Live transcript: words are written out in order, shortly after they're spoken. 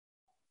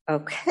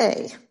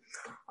Okay.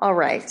 All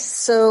right.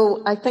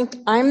 So I think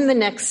I'm the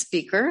next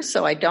speaker,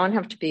 so I don't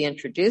have to be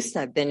introduced.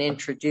 I've been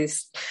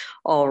introduced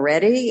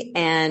already.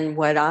 And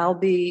what I'll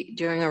be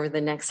doing over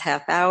the next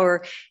half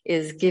hour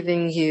is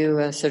giving you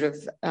a sort of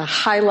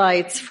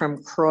highlights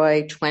from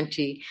CROI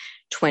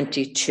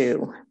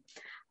 2022.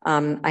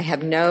 I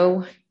have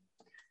no,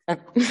 I'm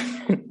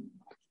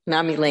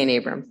Elaine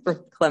Abrams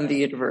from Columbia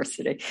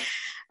University.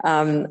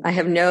 I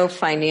have no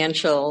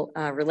financial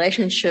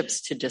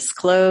relationships to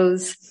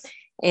disclose.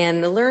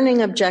 And the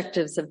learning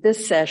objectives of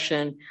this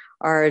session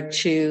are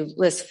to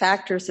list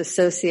factors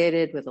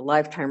associated with a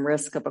lifetime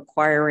risk of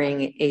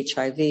acquiring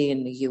HIV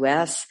in the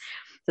U.S.,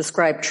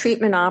 describe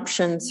treatment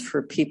options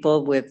for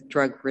people with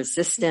drug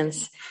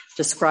resistance,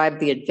 describe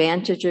the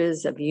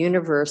advantages of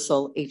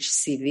universal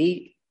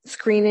HCV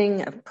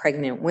screening of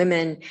pregnant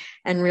women,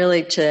 and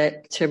really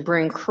to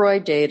bring CROI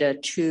data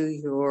to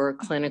your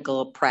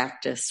clinical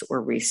practice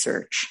or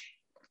research.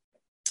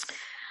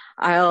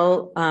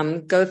 I'll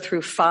go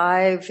through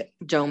 5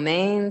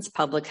 domains: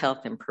 public health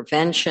and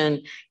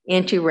prevention,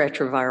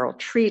 antiretroviral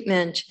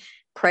treatment,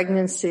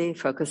 pregnancy,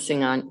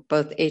 focusing on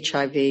both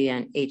HIV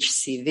and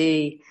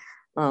HCV.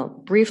 I'll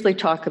briefly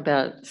talk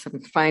about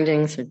some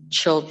findings of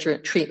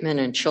treatment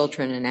in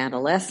children and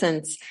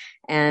adolescents,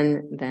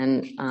 and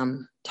then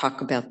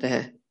talk about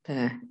the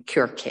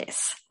cure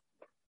case.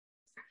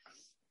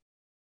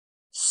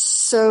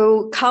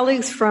 So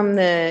colleagues from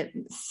the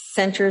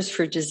Centers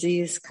for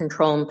Disease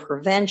Control and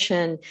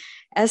Prevention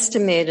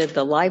estimated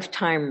the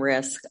lifetime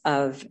risk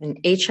of an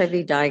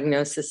HIV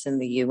diagnosis in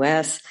the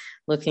U.S.,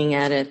 looking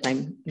at it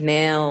by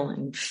male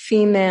and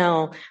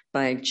female,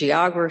 by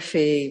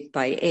geography,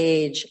 by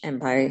age, and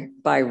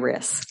by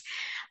risk.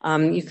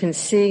 You can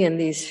see in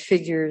these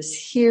figures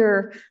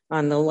here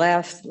on the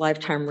left,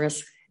 lifetime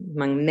risk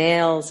among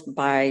males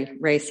by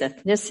race,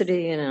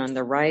 ethnicity, and on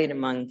the right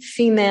among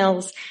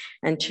females.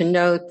 And to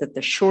note that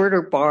the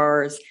shorter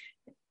bars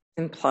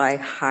imply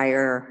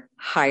higher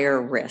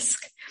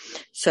risk.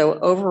 So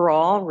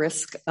overall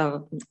risk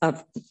of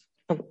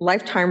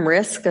lifetime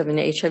risk of an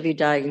HIV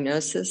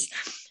diagnosis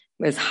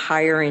was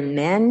higher in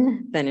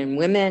men than in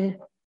women,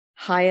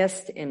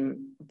 highest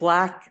in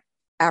Black,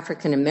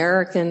 African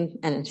American,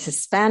 and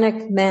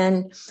Hispanic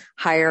men,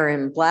 higher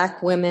in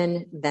Black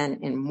women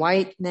than in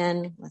white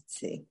men. Let's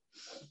see.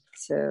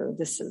 So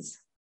this is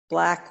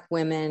Black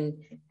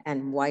women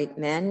and white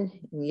men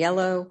in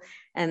yellow,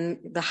 and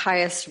the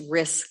highest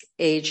risk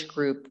age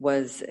group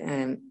was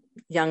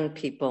young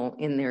people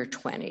in their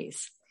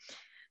 20s.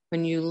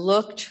 When you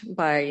looked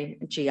by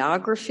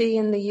geography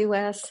in the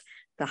U.S.,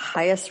 the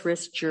highest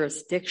risk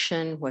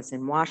jurisdiction was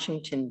in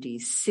Washington,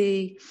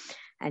 D.C.,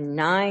 and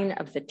 9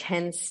 of the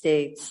 10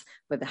 states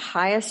with the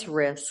highest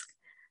risk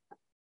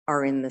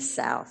are in the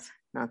South,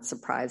 not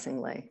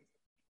surprisingly.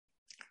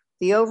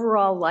 The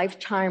overall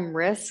lifetime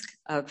risk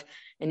of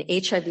an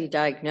HIV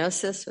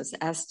diagnosis was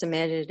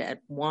estimated at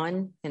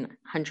 1 in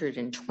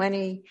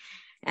 120,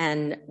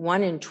 and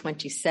 1 in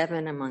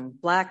 27 among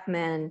Black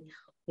men,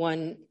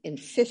 1 in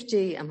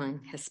 50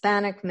 among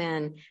Hispanic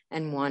men,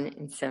 and 1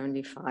 in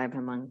 75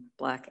 among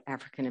Black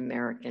African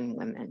American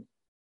women.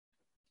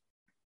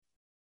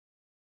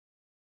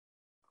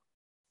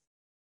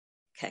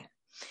 Okay.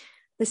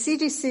 The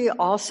CDC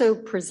also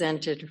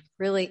presented a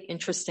really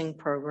interesting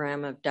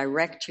program of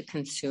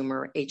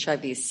direct-to-consumer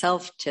HIV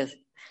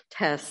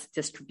self-test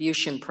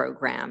distribution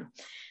program.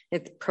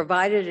 It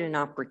provided an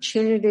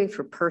opportunity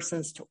for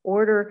persons to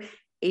order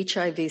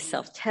HIV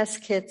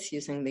self-test kits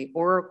using the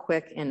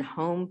OraQuick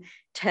in-home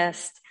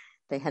test.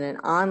 They had an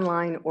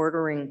online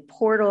ordering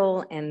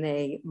portal, and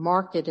they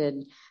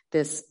marketed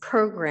this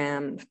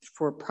program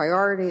for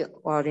priority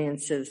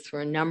audiences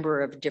through a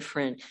number of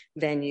different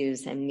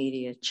venues and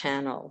media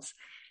channels.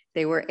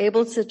 They were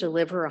able to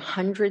deliver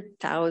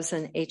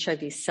 100,000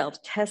 HIV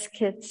self-test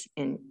kits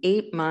in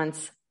 8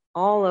 months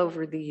all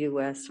over the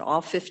U.S.,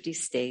 all 50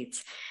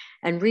 states,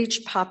 and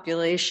reached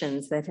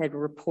populations that had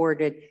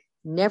reported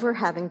never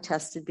having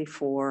tested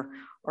before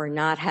or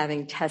not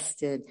having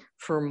tested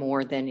for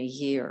more than a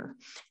year.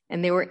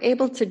 And they were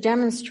able to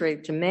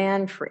demonstrate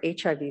demand for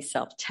HIV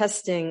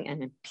self-testing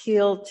and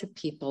appeal to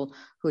people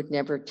who had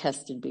never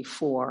tested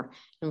before.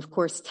 And of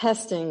course,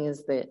 testing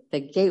is the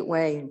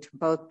gateway into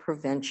both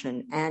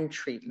prevention and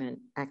treatment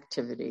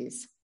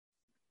activities.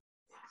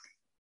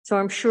 So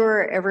I'm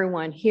sure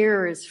everyone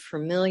here is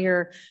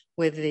familiar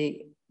with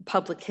the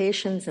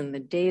publications and the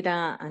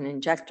data on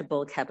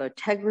injectable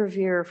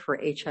cabotegravir for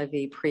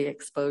HIV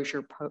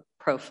pre-exposure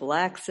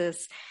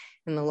prophylaxis.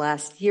 In the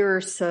last year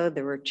or so,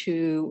 there were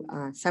 2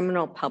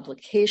 seminal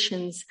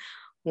publications,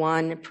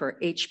 one for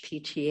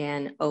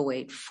HPTN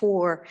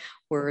 084,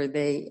 where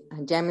they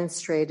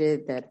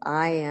demonstrated that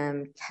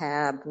IM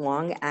CAB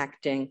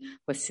long-acting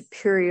was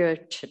superior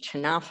to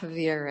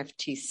tenofovir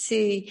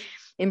FTC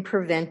in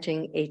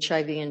preventing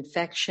HIV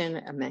infection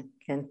among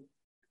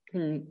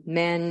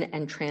men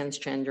and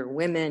transgender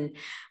women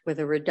with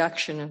a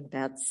reduction of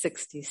about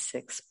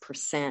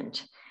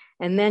 66%.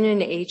 And then in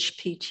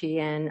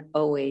HPTN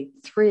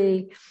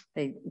 083,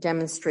 they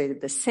demonstrated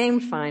the same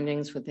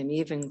findings with an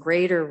even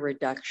greater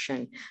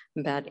reduction,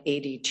 about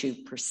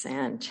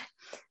 82%.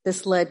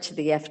 This led to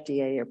the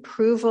FDA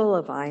approval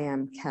of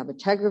IM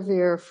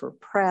cabotegravir for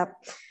PrEP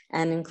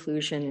and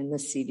inclusion in the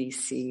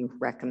CDC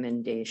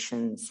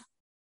recommendations.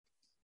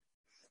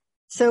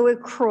 So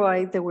at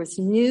CROI, there was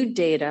new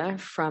data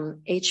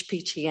from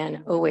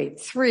HPTN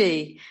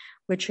 083,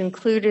 which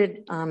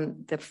included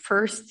the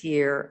first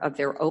year of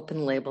their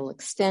open label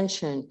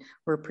extension,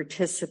 where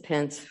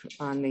participants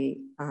on the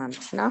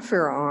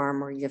tenofovir arm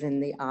were given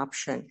the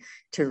option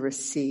to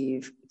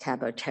receive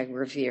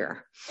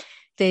cabotegravir.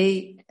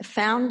 They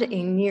found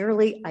a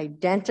nearly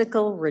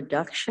identical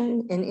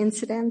reduction in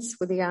incidence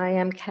with the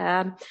IM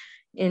cab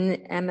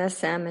in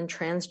MSM and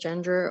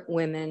transgender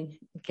women,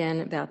 again,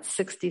 about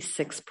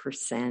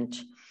 66%.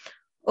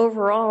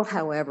 Overall,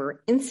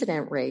 however,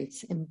 incident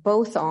rates in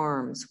both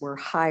arms were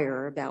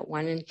higher, about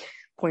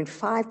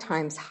 1.5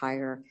 times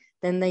higher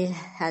than they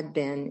had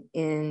been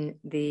in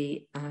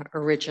the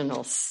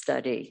original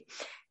study.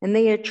 And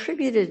they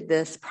attributed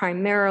this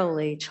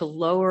primarily to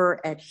lower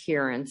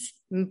adherence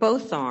in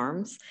both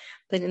arms,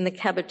 but in the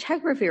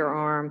cabotegravir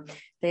arm,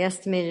 they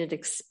estimated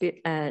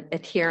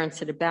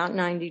adherence at about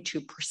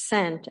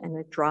 92%, and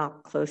it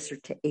dropped closer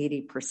to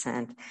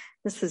 80%.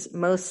 This was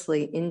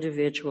mostly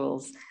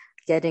individuals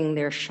getting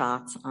their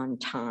shots on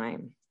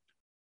time.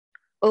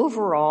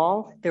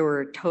 Overall, there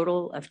were a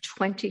total of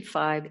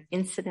 25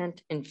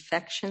 incident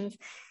infections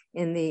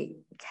in the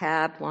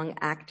CAB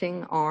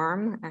long-acting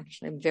arm,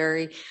 actually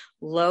very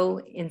low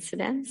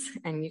incidence,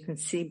 and you can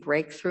see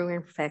breakthrough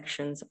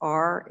infections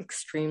are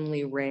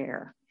extremely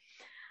rare.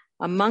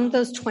 Among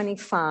those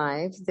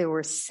 25, there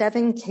were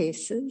 7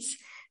 cases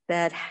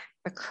that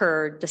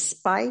occurred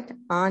despite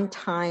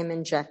on-time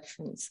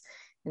injections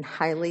in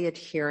highly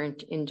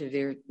adherent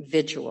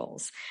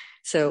individuals.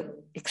 So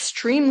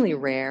extremely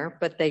rare,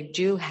 but they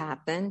do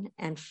happen,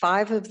 and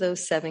 5 of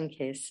those 7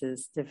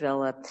 cases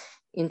developed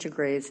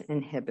integrase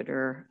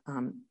inhibitor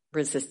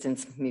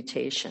resistance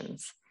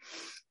mutations.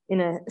 In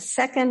a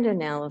second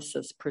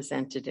analysis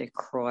presented at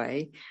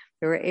CROI,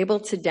 they were able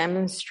to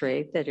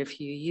demonstrate that if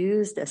you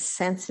used a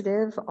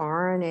sensitive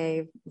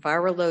RNA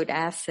viral load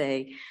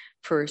assay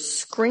for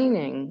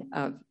screening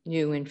of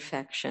new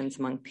infections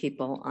among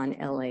people on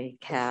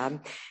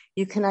LA-CAB,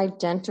 you can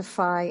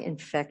identify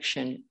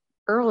infection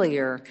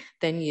earlier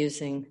than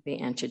using the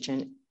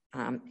antigen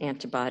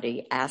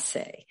antibody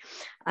assay,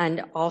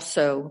 and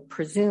also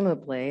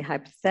presumably,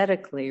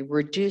 hypothetically,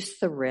 reduce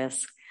the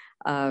risk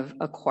of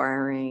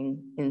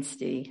acquiring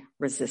INSTI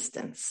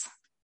resistance.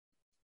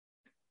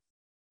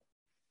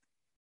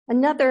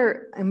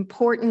 Another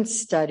important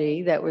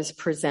study that was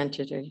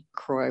presented at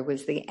CROI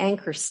was the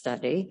ANCHOR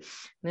study.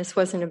 This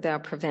wasn't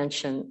about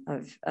prevention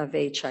of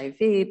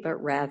HIV, but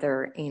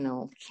rather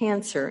anal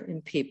cancer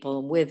in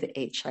people with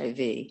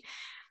HIV.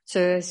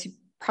 So as you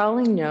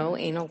probably know,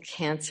 anal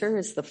cancer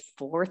is the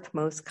 4th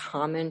most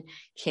common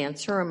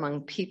cancer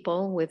among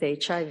people with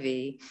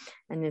HIV,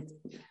 and it's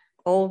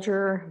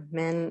older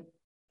men,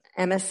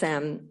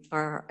 MSM,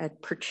 are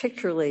at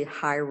particularly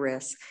high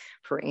risk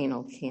for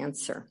anal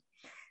cancer.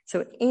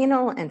 So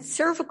anal and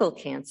cervical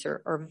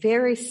cancer are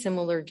very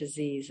similar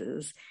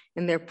diseases,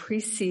 and they're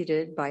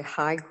preceded by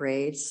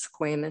high-grade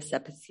squamous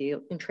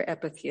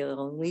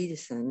intraepithelial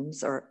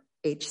lesions, or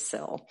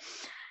HSIL.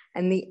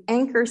 And the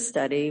ANCHOR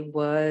study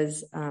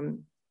was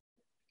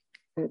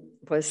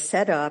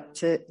set up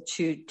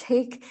to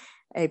take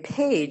a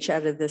page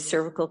out of the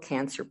cervical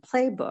cancer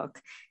playbook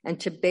and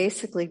to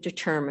basically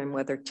determine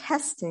whether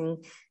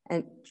testing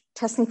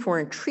for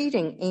and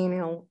treating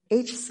anal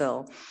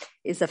HSIL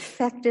is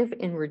effective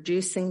in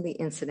reducing the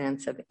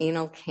incidence of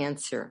anal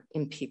cancer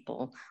in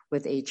people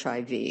with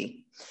HIV.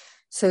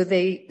 So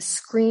they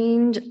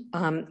screened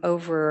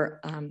over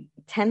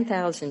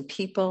 10,000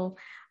 people,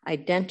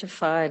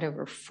 identified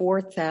over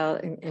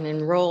 4,000 and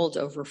enrolled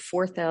over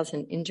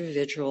 4,000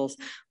 individuals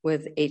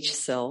with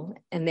HSIL,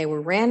 and they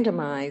were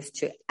randomized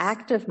to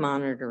active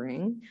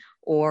monitoring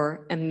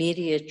or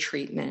immediate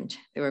treatment.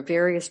 There were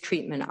various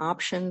treatment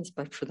options,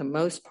 but for the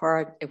most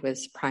part, it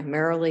was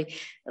primarily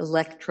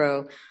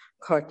electrocautery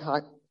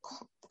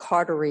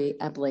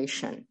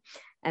ablation.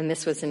 And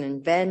this was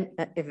an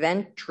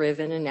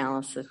event-driven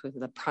analysis with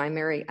the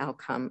primary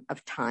outcome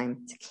of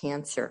time to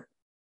cancer.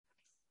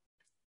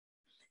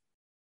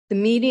 The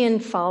median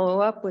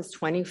follow-up was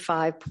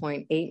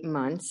 25.8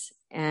 months,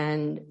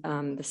 and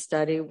the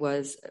study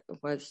was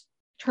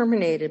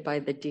terminated by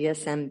the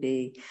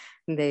DSMB.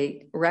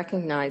 They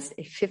recognized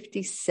a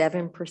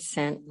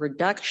 57%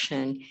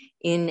 reduction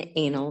in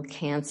anal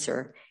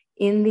cancer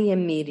in the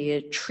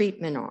immediate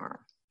treatment arm.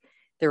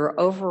 There were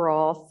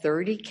overall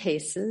 30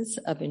 cases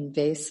of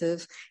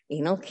invasive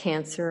anal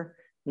cancer,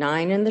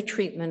 9 in the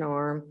treatment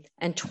arm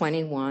and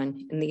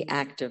 21 in the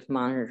active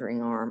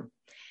monitoring arm.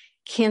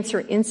 Cancer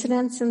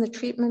incidence in the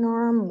treatment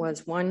arm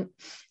was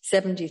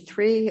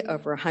 173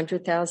 over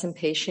 100,000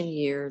 patient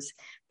years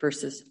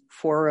versus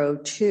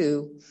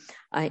 402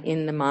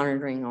 in the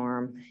monitoring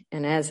arm.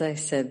 And as I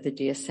said, the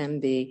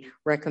DSMB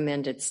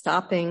recommended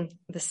stopping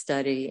the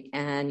study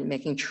and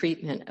making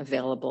treatment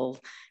available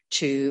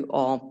to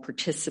all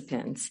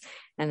participants.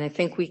 And I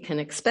think we can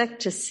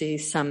expect to see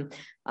some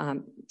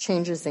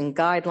changes in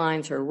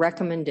guidelines or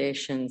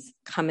recommendations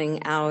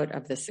coming out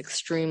of this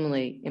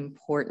extremely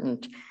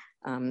important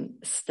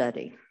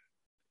study.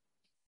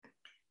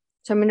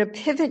 So I'm going to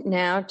pivot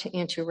now to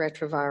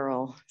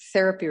antiretroviral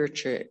therapy or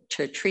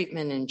to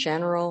treatment in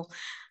general.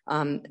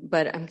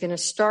 But I'm going to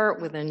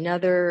start with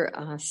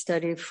another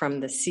study from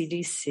the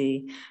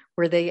CDC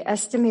where they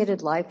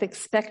estimated life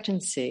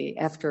expectancy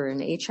after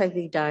an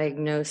HIV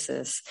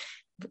diagnosis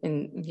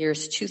in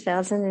years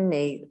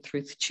 2008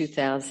 through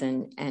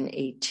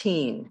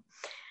 2018.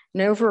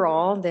 And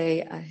overall,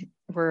 they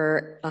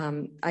were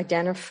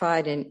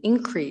identified an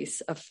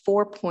increase of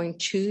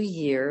 4.2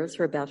 years,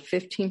 or about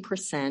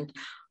 15%,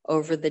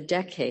 over the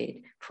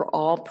decade for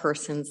all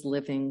persons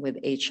living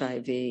with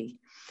HIV.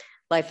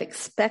 Life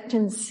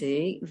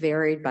expectancy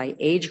varied by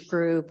age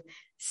group,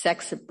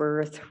 sex at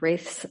birth,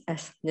 race,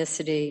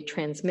 ethnicity,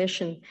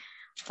 transmission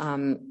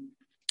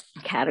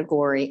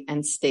category,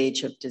 and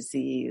stage of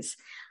disease.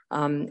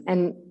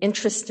 And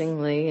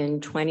interestingly,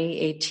 in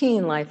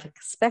 2018, life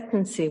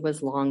expectancy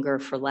was longer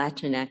for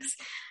Latinx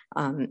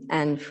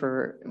and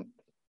for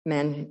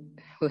men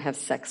who have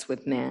sex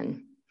with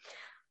men.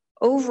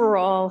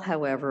 Overall,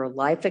 however,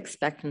 life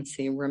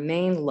expectancy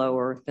remained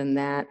lower than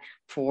that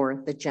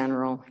for the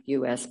general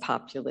U.S.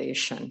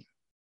 population.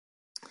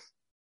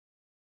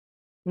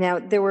 Now,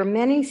 there were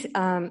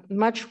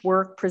much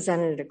work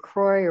presented at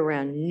CROI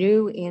around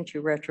new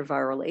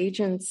antiretroviral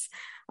agents,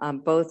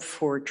 both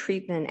for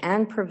treatment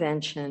and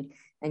prevention,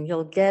 and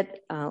you'll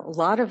get a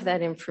lot of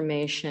that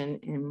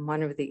information in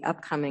one of the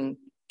upcoming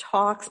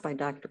talks by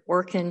Dr.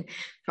 Orkin.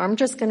 So I'm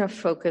just going to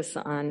focus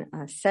on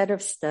a set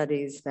of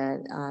studies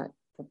that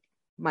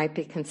might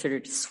be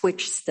considered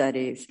switch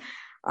studies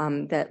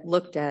that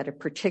looked at a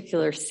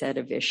particular set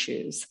of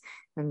issues.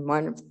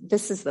 And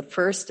this is the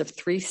first of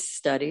 3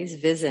 studies,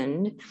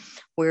 VISION,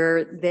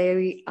 where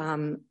they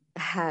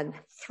had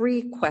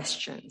 3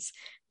 questions.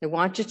 They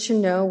wanted to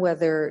know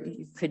whether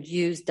you could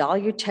use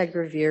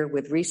dolutegravir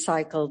with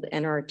recycled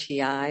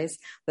NRTIs,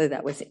 whether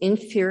that was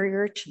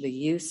inferior to the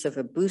use of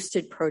a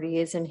boosted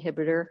protease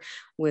inhibitor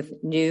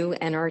with new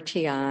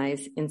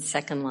NRTIs in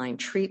second-line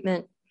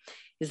treatment.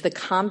 Is the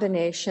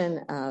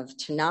combination of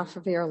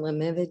tenofovir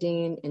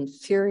lamivudine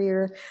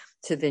inferior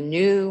to the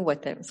new,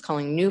 what they was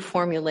calling new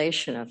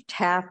formulation of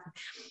TAF,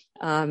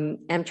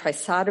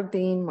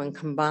 emtricitabine when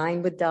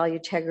combined with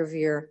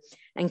dolutegravir,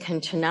 and can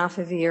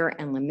tenofovir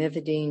and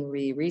lamivudine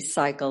be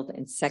recycled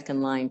in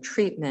second-line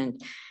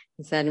treatment?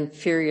 Is that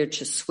inferior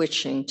to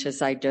switching to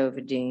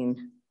zidovudine,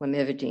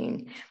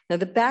 lamivudine? Now,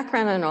 the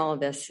background on all of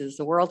this is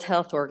the World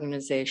Health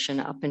Organization,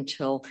 up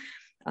until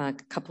a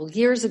couple of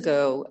years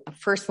ago, a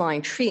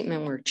first-line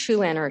treatment were 2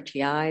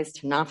 NRTIs,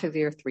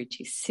 tenofovir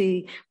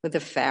 3TC with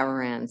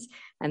efavirenz,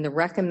 and the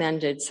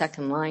recommended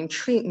second-line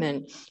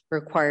treatment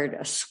required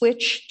a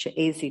switch to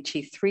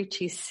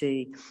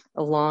AZT3TC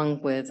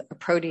along with a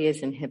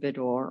protease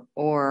inhibitor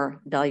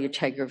or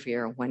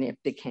dolutegravir when it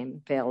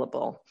became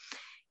available.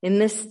 In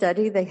this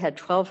study, they had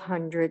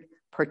 1,200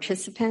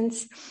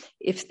 participants.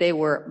 If they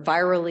were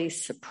virally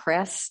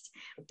suppressed,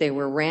 they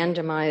were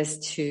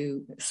randomized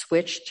to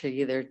switch to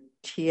either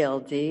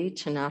TLD,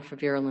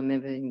 tenofovir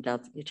lamivudine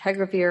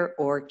dolutegravir,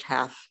 or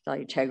TAF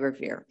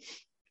dolutegravir.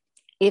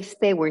 If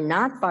they were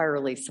not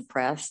virally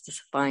suppressed,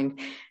 defined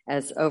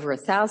as over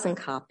 1,000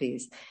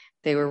 copies,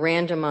 they were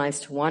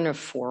randomized to one of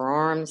 4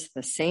 arms,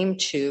 the same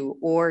 2,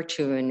 or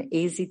to an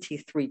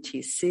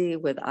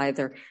AZT3TC with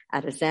either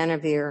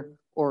atazanavir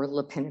or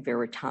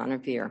lopinavir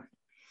ritonavir.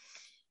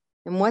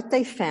 And what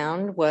they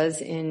found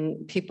was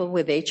in people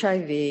with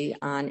HIV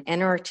on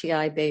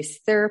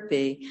NRTI-based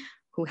therapy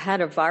who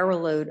had a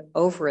viral load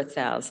over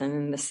 1,000,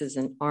 and this is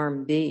an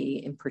arm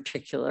B in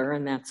particular,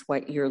 and that's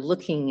what you're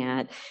looking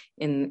at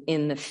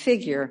in the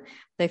figure.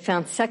 They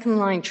found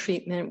second-line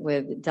treatment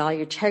with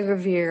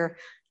dolutegravir,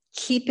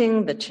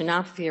 keeping the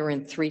tenofovir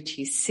in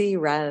 3TC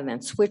rather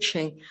than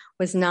switching,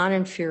 was not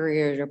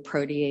inferior to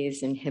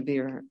protease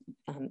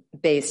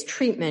inhibitor-based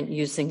treatment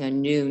using a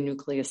new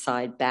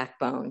nucleoside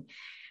backbone.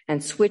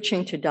 And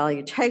switching to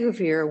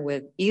dolutegravir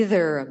with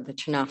either of the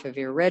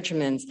tenofovir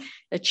regimens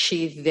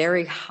achieved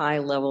very high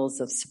levels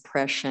of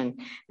suppression.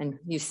 And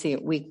you see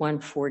at week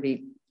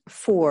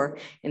 144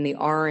 in the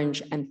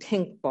orange and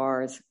pink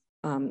bars,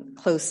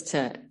 close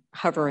to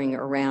hovering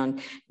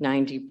around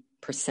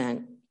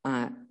 90%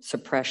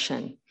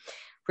 suppression.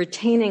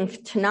 Retaining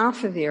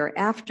tenofovir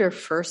after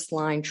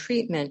first-line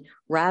treatment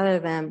rather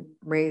than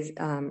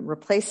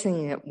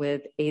replacing it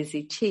with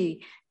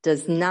AZT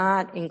does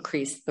not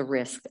increase the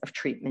risk of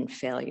treatment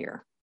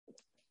failure.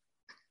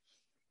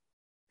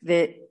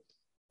 The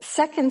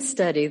second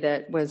study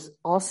that was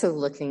also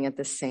looking at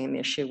the same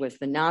issue was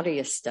the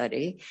Nadia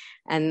study.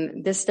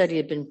 And this study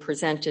had been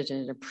presented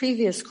in a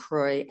previous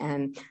CROI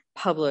and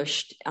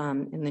published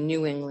in the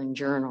New England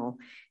Journal.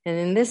 And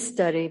in this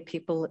study,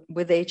 people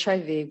with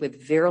HIV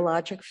with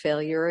virologic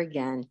failure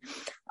again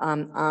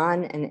on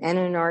an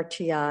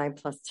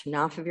NNRTI plus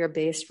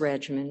tenofovir-based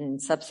regimen in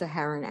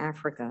sub-Saharan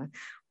Africa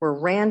were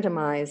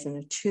randomized in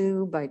a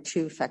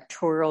 2-by-2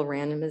 factorial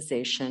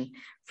randomization.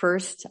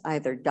 First,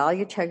 either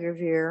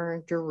dolutegravir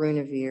or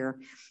darunavir,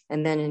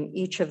 and then in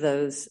each of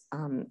those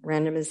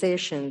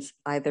randomizations,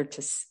 either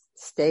to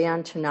stay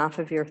on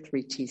tenofovir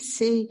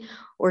 3TC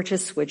or to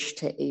switch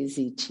to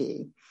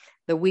AZT.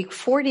 The week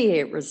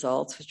 48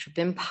 results, which have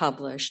been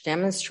published,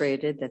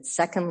 demonstrated that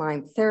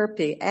second-line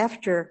therapy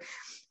after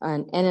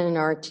an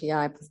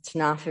NNRTI plus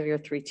tenofovir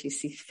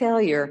 3TC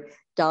failure,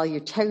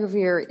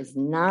 dolutegravir is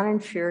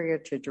non-inferior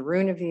to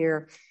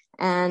darunavir,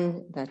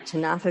 and that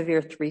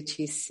tenofovir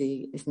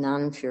 3TC is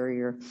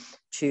non-inferior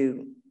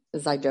to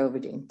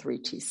zidovudine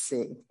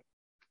 3TC.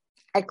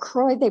 At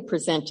CROI, they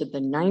presented the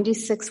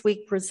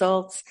 96-week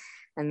results,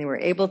 and they were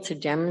able to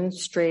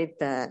demonstrate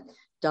that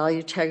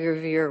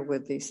dolutegravir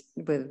with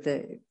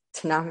the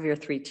tenofovir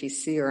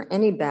 3TC or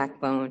any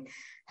backbone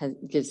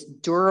gives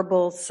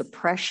durable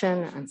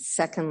suppression on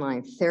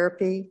second-line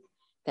therapy,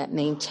 that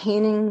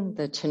maintaining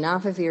the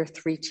tenofovir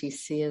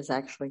 3TC is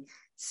actually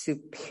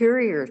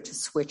superior to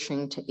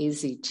switching to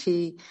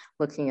AZT,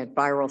 looking at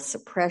viral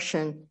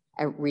suppression,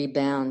 at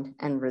rebound,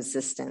 and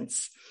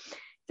resistance.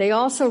 They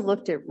also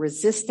looked at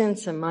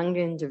resistance among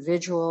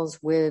individuals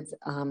with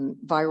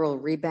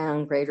viral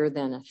rebound greater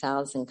than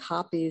 1,000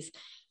 copies,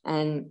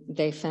 and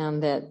they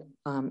found that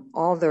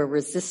all the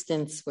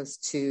resistance was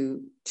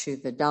to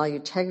the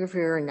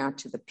dolutegravir, not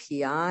to the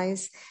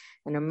PIs.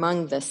 And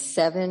among the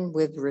 7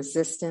 with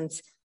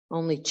resistance,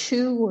 only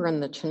 2 were in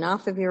the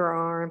tenofovir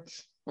arm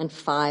and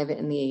 5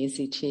 in the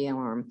AZT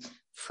arm,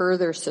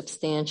 further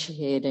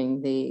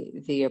substantiating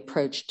the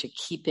approach to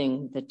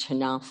keeping the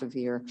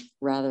tenofovir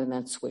rather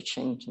than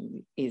switching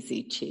to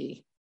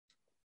AZT.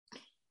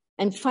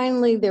 And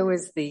finally, there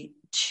was the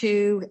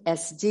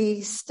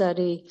 2SD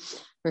study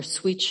for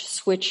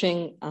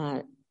switching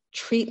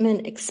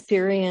treatment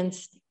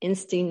experienced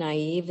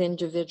INSTI-naive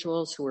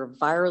individuals who were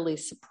virally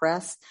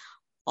suppressed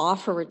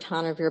off a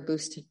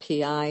ritonavir-boosted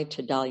PI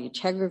to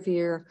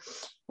dolutegravir.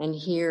 And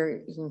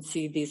here you can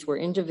see these were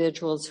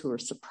individuals who were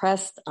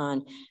suppressed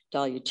on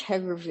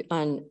dolutegravir,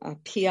 on a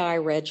PI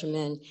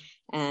regimen,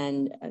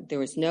 and there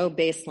was no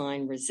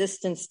baseline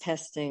resistance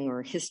testing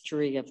or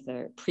history of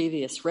the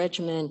previous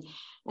regimen,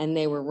 and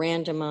they were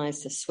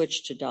randomized to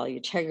switch to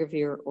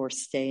dolutegravir or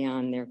stay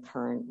on their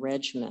current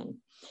regimen.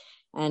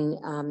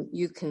 And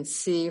you can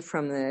see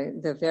from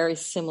the very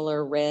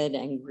similar red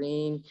and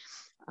green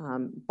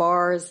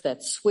bars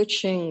that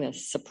switching the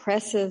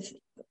suppressive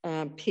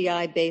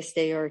PI-based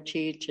ART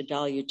to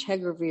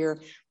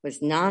dolutegravir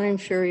was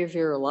non-inferior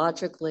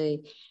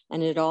virologically,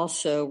 and it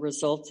also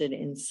resulted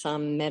in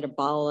some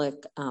metabolic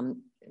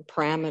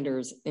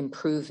parameters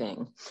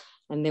improving.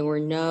 And there were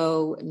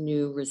no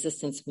new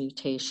resistance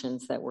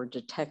mutations that were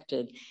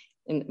detected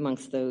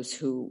amongst those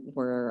who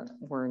were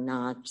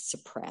not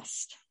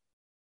suppressed.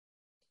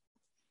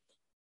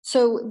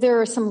 So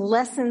there are some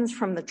lessons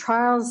from the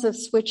trials of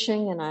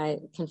switching, and I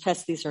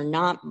confess these are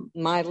not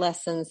my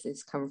lessons.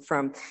 These come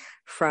from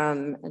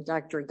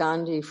Dr.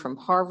 Gandhi from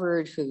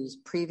Harvard, who's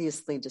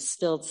previously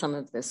distilled some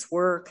of this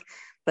work.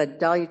 But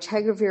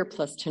dolutegravir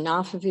plus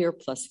tenofovir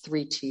plus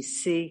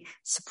 3TC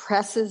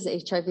suppresses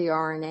HIV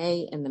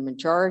RNA in the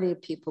majority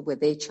of people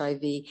with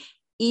HIV,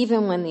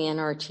 even when the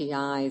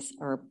NRTIs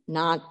are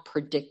not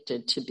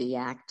predicted to be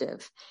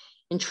active.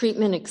 In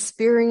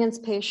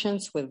treatment-experienced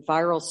patients with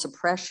viral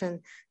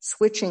suppression,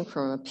 switching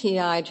from a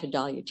PI to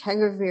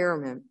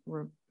dolutegravir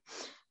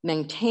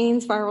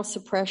maintains viral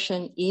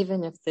suppression,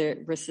 even if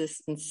the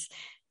resistance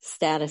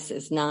status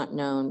is not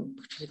known,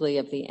 particularly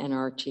of the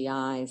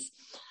NRTIs.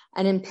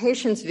 And in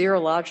patients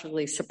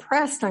virologically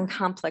suppressed on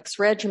complex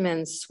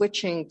regimens,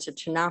 switching to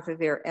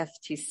tenofovir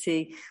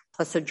FTC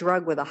plus a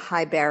drug with a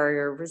high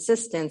barrier of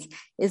resistance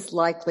is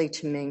likely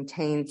to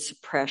maintain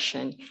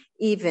suppression,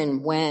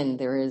 even when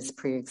there is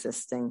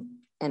pre-existing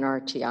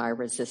NRTI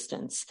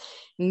resistance.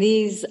 And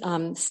these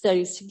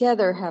studies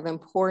together have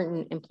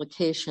important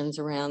implications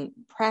around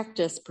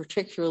practice,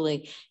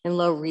 particularly in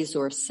low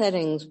resource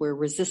settings where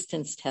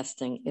resistance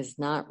testing is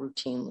not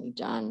routinely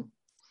done.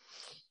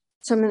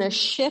 So I'm going to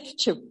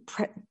shift to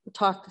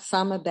talk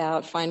some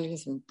about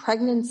findings in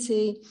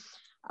pregnancy.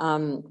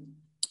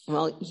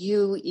 Well,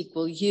 U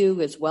equal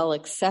U is well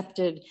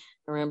accepted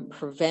around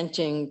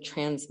preventing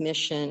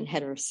transmission,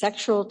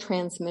 heterosexual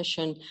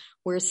transmission.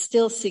 We're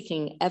still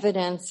seeking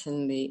evidence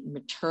in the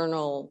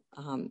maternal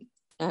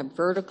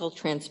vertical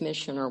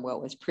transmission, or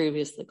what was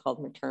previously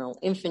called maternal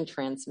infant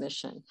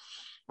transmission.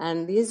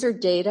 And these are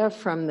data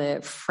from the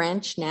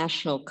French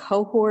national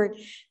cohort.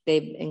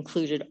 They've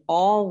included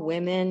all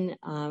women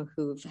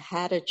who've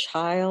had a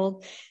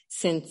child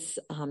since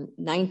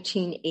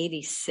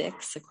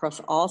 1986 across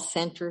all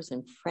centers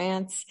in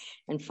France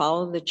and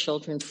followed the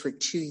children for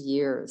 2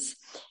 years.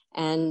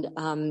 And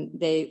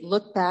they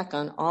looked back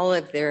on all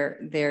of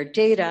their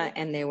data,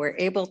 and they were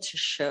able to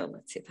show,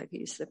 let's see if I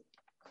can use the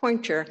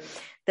pointer,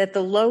 that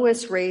the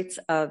lowest rates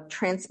of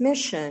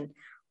transmission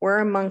were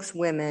amongst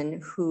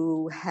women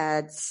who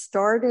had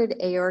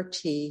started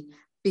ART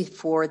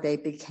before they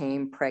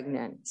became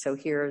pregnant. So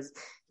here's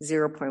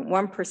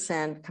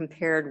 0.1%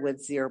 compared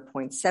with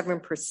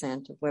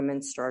 0.7% of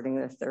women starting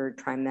the third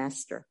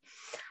trimester.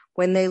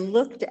 When they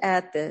looked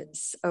at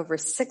this, over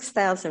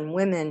 6,000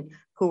 women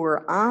who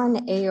were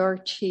on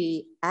ART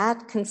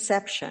at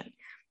conception,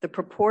 the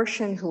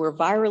proportion who were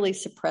virally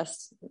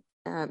suppressed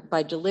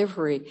by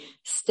delivery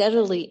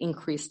steadily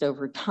increased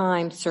over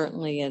time,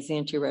 certainly as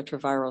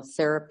antiretroviral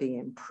therapy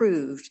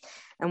improved.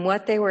 And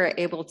what they were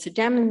able to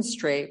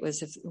demonstrate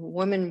was if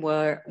women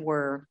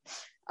were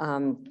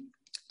on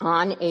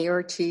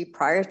ART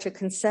prior to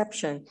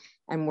conception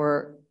and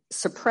were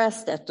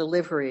suppressed at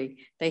delivery,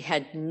 they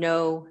had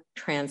no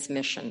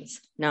transmissions,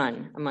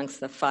 none,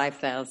 amongst the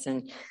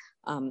 5,000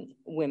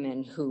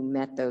 women who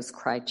met those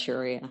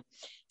criteria.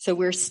 So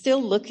we're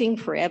still looking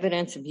for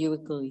evidence of U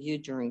equal U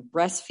during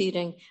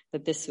breastfeeding,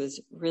 but this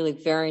was really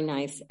very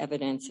nice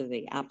evidence of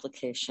the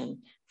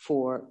application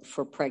for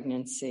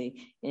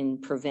pregnancy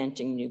in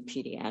preventing new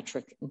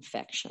pediatric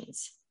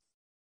infections.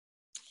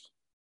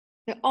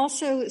 I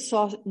also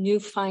saw new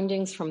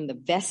findings from the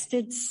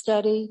VESTED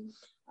study.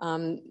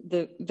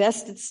 The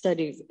VESTED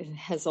study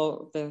has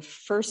the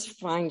first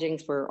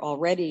findings were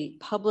already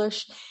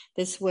published.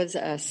 This was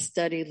a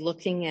study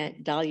looking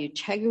at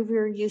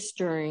dolutegravir use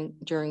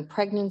during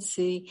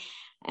pregnancy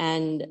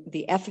and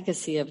the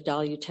efficacy of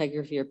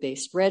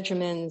dolutegravir-based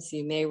regimens.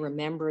 You may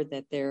remember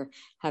that there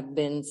have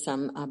been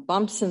some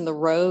bumps in the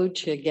road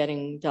to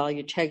getting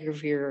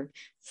dolutegravir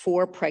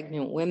for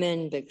pregnant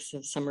women because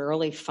of some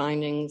early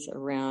findings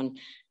around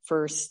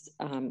first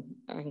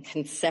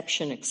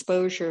conception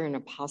exposure and a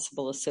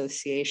possible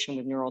association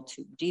with neural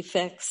tube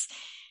defects.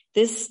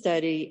 This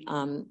study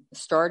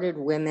started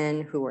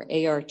women who were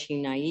ART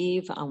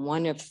naive on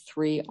one of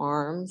 3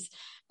 arms,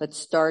 but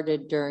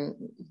started during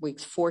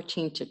weeks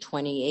 14 to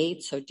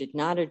 28, so did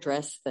not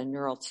address the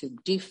neural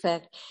tube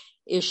defect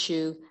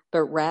issue,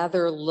 but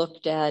rather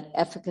looked at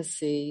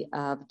efficacy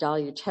of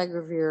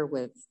dolutegravir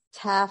with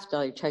TAF,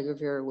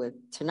 dolutegravir with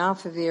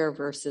tenofovir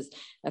versus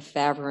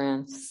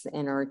efavirenz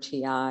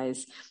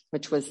NRTIs,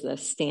 which was the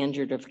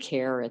standard of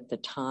care at the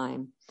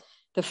time.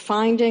 The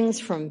findings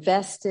from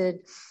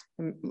VESTED,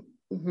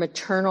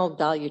 maternal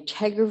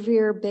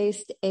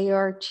dolutegravir-based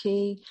ART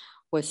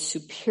was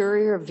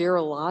superior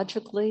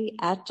virologically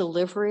at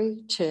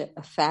delivery to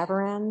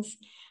efavirenz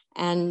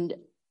and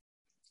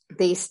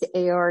based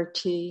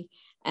ART,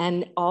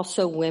 and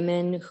also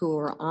women who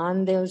were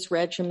on those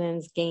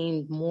regimens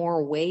gained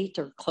more weight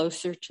or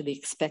closer to the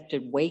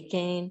expected weight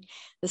gain.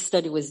 The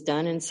study was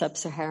done in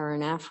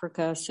sub-Saharan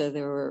Africa, so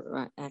there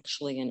were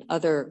actually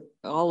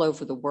all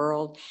over the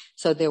world.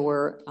 So there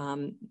were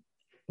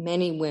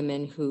many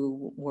women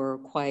who were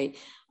quite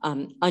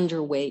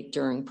underweight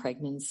during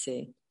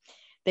pregnancy.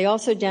 They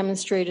also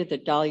demonstrated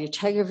that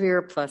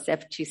dolutegravir plus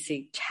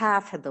FTC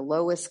TAF had the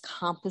lowest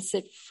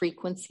composite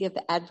frequency of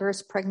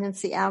adverse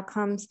pregnancy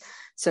outcomes.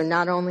 So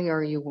not only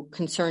are you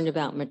concerned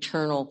about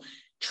maternal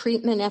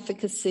treatment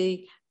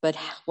efficacy, but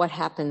what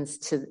happens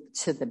to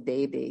the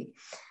baby.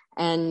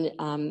 And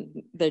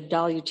the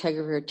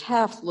dolutegravir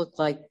TAF looked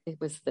like it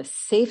was the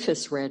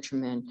safest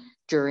regimen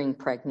during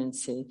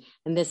pregnancy.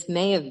 And this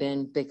may have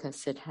been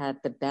because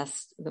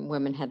the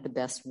women had the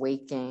best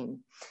weight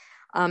gain.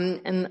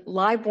 And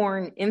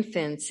live-born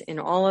infants in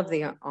all of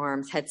the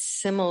arms had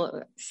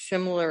similar,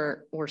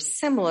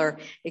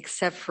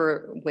 except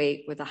for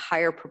weight, with a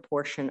higher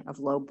proportion of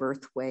low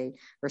birth weight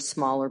or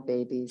smaller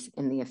babies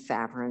in the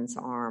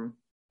efavirenz arm.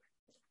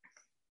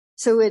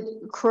 So at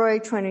CROI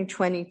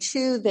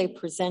 2022, they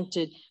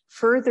presented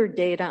further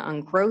data on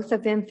growth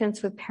of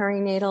infants with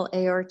perinatal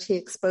ART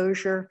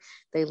exposure.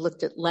 They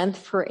looked at length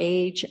for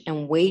age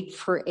and weight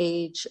for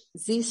age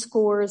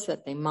Z-scores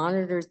that they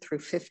monitored through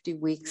 50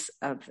 weeks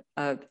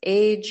of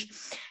age.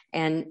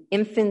 And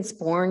infants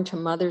born to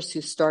mothers who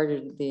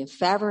started the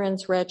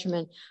efavirenz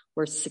regimen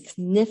were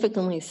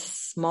significantly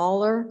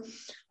smaller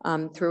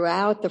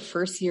throughout the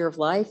first year of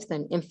life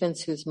than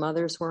infants whose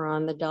mothers were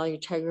on the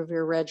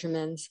dolutegravir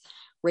regimens.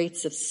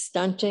 Rates of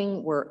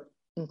stunting were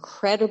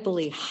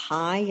incredibly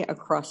high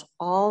across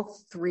all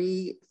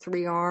three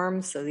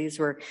arms. So these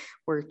were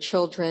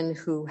children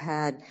who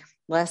had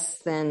less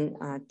than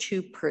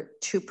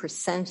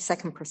 2%,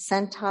 second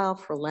percentile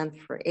for length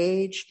for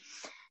age.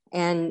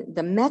 And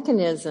the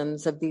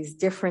mechanisms of these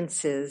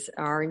differences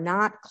are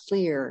not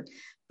clear,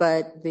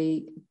 but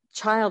the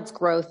child's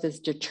growth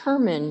is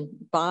determined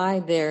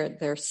by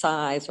their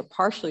size, or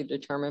partially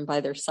determined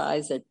by their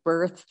size at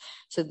birth.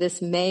 So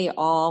this may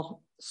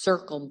all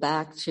circle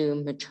back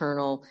to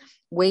maternal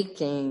weight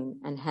gain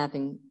and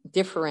having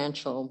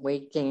differential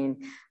weight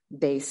gain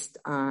based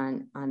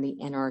on the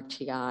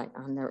NRTI,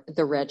 on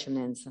the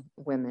regimens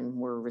women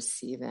were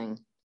receiving.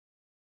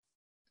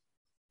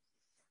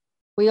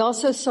 We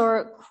also saw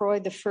at CROI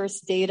the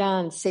first data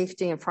on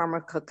safety and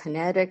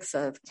pharmacokinetics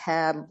of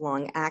CAB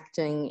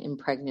long-acting in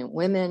pregnant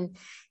women.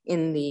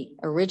 In the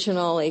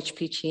original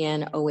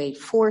HPTN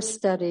 084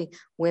 study,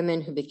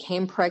 women who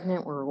became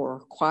pregnant were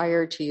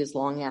required to use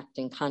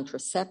long-acting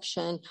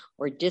contraception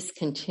or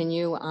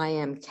discontinue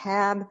IM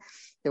CAB.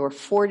 There were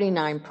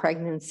 49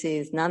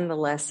 pregnancies,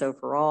 nonetheless,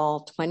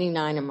 overall,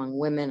 29 among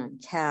women on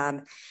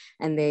CAB.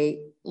 And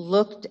they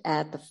looked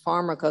at the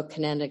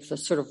pharmacokinetics, a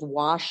sort of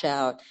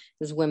washout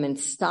as women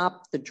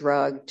stopped the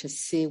drug to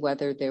see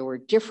whether there were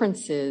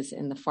differences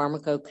in the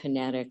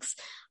pharmacokinetics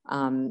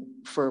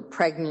for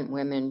pregnant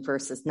women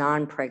versus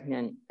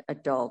non-pregnant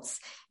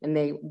adults. And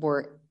they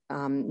were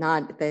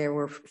they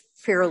were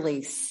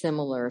fairly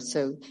similar.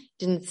 So it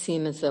didn't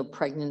seem as though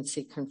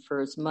pregnancy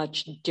confers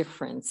much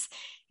difference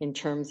in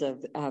terms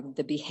of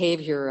the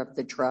behavior of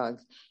the drug.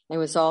 It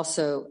was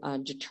also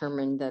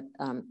determined that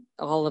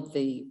all of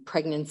the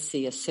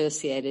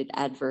pregnancy-associated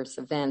adverse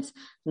events,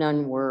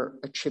 none were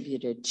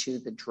attributed to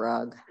the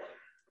drug.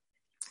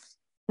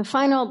 The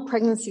final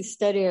pregnancy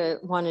study I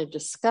want to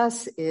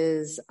discuss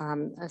is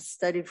a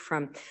study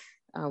from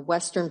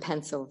Western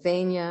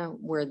Pennsylvania,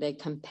 where they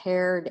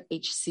compared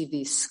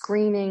HCV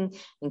screening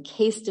and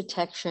case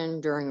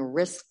detection during a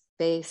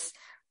risk-based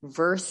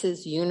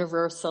versus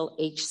universal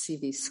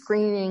HCV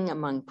screening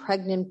among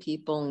pregnant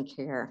people in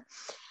care.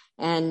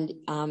 And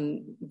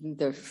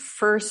the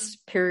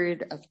first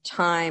period of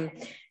time,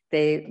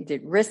 they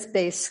did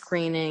risk-based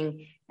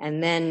screening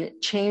and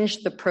then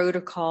changed the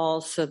protocol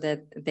so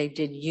that they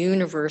did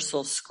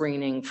universal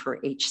screening for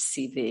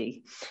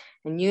HCV.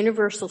 And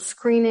universal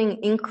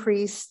screening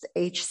increased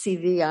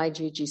HCV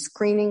IgG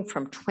screening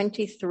from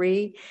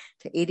 23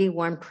 to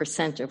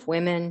 81% of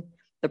women.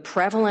 The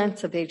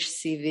prevalence of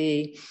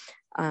HCV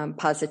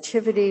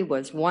positivity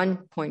was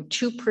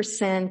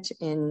 1.2%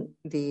 in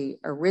the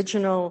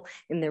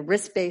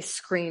risk-based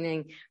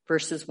screening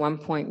versus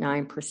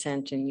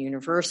 1.9% in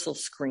universal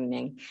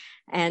screening.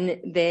 And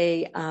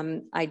they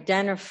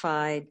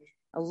identified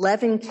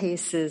 11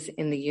 cases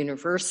in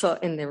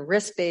the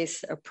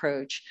risk-based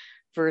approach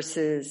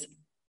versus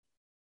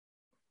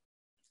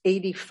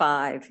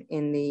 85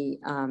 in the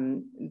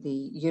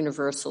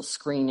universal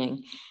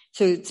screening.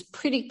 So it's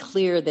pretty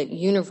clear that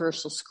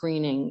universal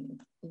screening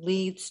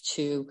leads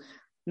to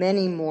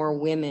many more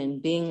women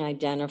being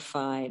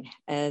identified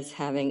as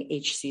having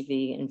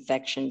HCV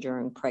infection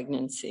during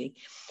pregnancy.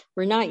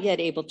 We're not yet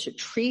able to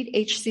treat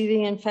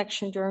HCV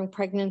infection during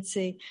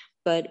pregnancy,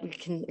 but we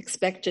can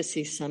expect to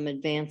see some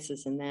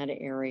advances in that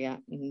area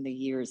in the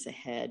years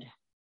ahead.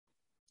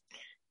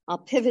 I'll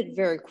pivot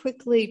very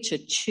quickly to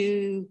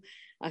two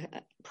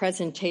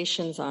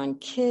presentations on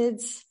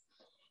kids.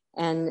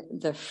 And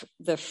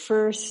the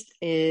first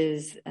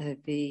is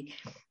the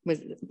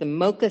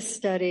MOCA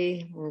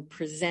study, where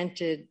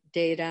presented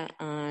data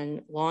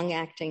on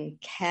long-acting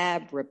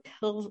CAB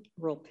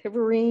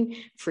rilpivirine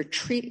for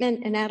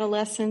treatment in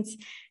adolescents.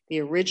 The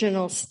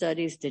original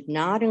studies did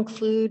not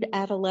include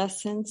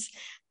adolescents.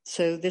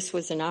 So this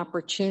was an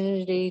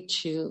opportunity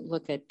to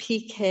look at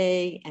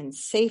PK and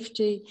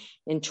safety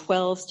in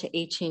 12 to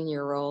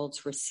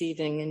 18-year-olds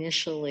receiving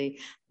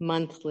initially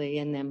monthly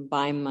and then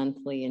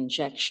bi-monthly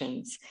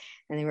injections.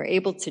 And they were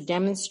able to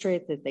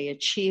demonstrate that they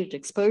achieved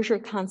exposure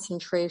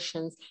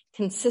concentrations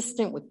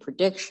consistent with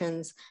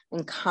predictions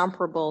and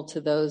comparable to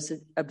those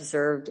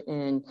observed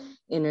in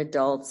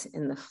adults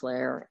in the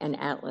FLAIR and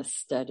ATLAS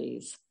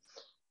studies.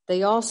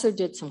 They also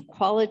did some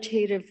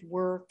qualitative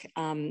work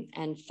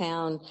and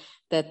found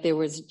that there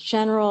was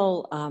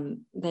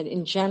that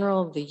in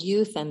general, the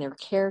youth and their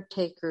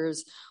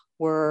caretakers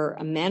were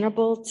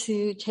amenable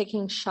to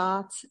taking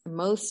shots.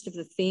 Most of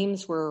the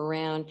themes were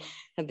around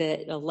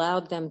that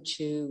allowed them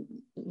to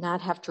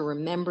not have to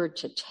remember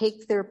to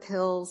take their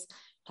pills,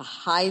 to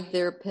hide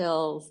their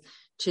pills,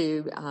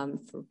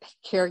 for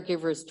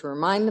caregivers to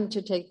remind them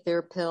to take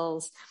their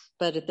pills.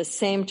 But at the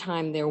same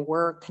time, there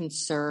were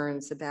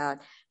concerns about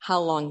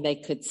how long they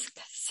could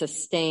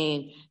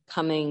sustain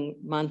coming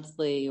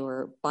monthly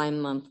or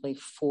bi-monthly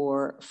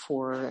for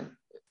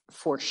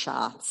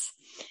shots.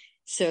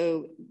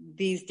 So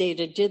these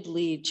data did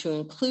lead to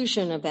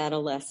inclusion of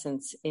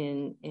adolescents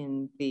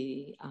in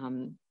the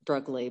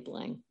drug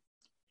labeling.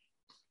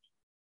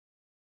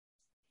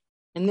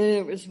 And then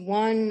there was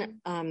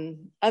one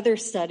other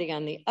study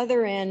on the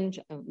other end,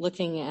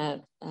 looking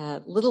at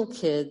little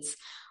kids,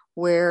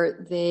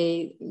 where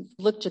they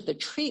looked at the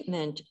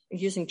treatment,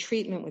 using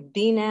treatment with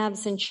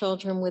BNAbs in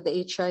children with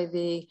HIV,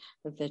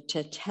 with the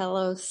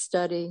Tatello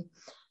study.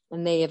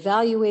 And they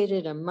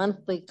evaluated a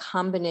monthly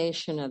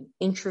combination of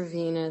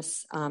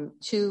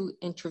two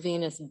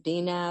intravenous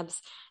BNAbs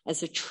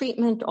as a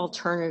treatment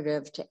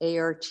alternative to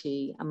ART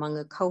among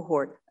a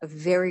cohort of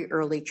very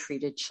early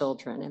treated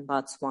children in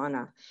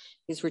Botswana.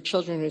 These were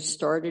children who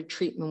started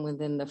treatment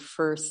within the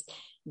first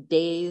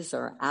days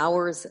or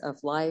hours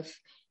of life.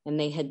 and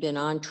they had been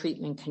on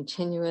treatment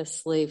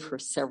continuously for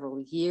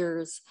several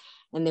years.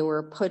 And they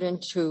were put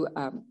into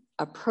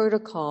a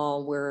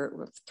protocol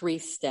where 3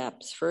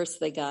 steps. First,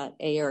 they got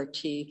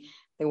ART.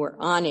 They were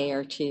on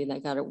ART, and they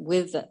got it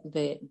with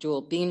the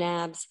dual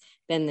BNABs.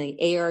 Then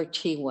the ART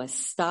was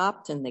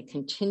stopped, and they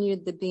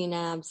continued the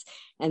BNABs.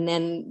 And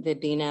then the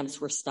BNABs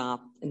were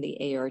stopped, and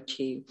the ART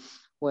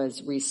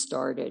was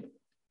restarted.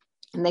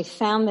 And they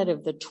found that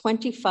of the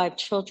 25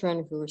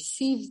 children who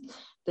received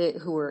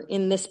who were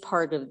in this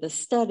part of the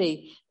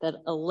study, that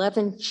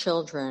 11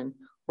 children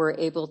were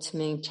able to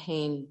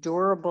maintain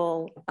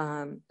durable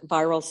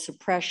viral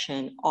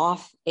suppression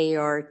off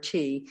ART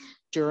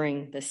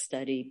during the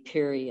study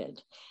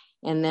period.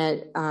 And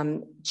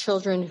that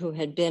children who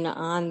had been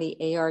on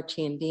the ART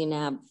and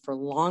BNAB for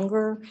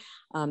longer,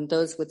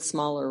 those with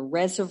smaller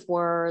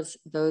reservoirs,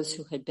 those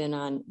who had been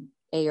on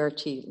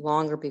ART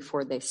longer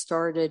before they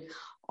started,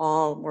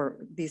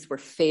 these were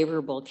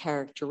favorable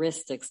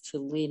characteristics to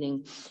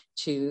leading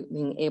to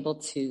being able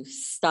to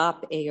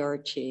stop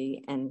ART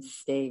and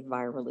stay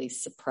virally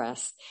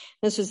suppressed.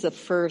 This was the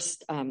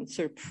first sort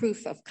of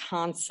proof of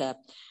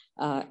concept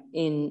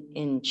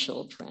in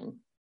children.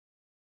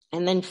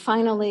 And then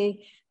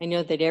finally, I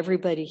know that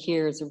everybody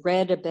here has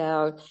read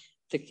about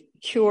the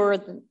cure,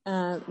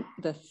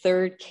 the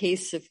third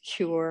case of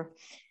cure.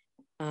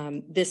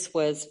 This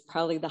was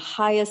probably the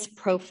highest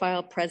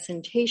profile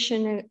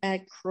presentation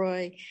at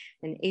CROI,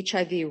 an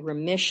HIV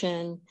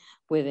remission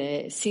with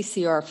a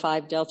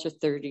CCR5 delta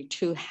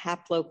 32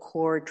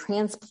 haplocore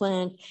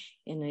transplant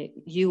in a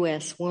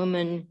U.S.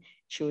 woman.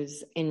 She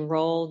was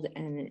enrolled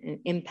in an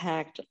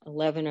Impact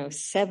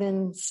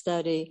 1107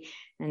 study,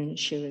 and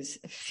she was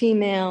a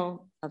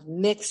female of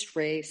mixed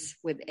race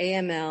with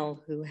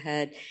AML who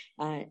had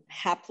a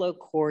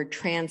haplocore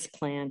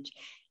transplant,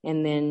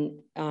 and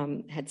then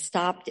had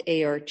stopped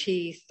ART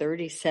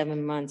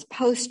 37 months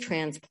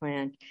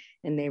post-transplant,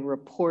 and they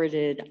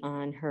reported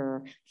on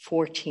her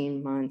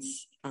 14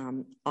 months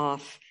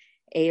off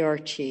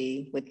ART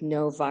with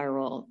no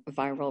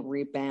viral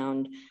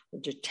rebound,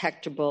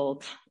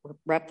 detectable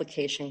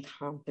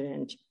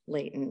replication-competent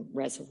latent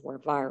reservoir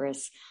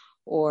virus,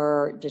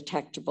 or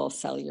detectable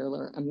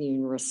cellular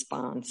immune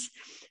response.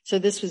 So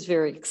this was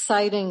very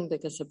exciting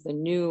because of the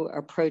new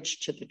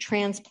approach to the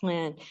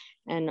transplant,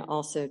 and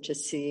also to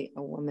see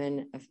a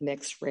woman of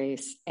mixed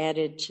race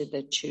added to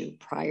the 2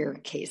 prior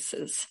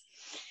cases.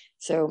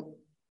 So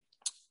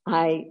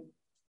I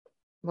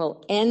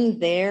will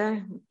end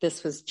there.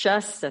 This was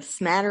just a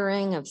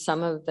smattering of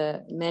some of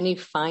the many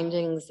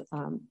findings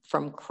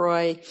from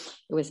CROI.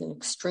 It was an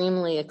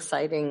extremely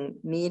exciting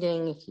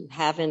meeting. If you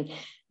haven't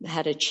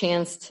had a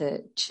chance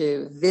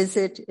to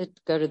visit it,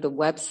 go to the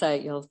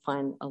website. You'll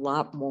find a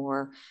lot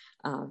more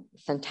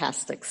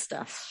fantastic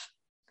stuff.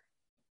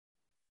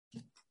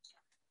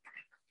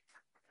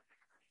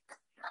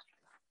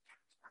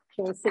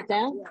 Can we sit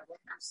down?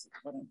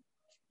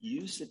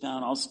 You sit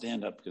down, I'll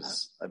stand up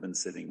because I've been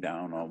sitting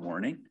down all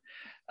morning.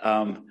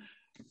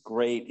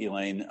 Great,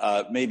 Elaine.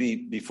 Maybe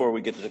before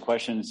we get to the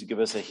questions, give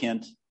us a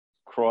hint.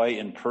 CROI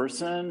in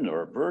person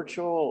or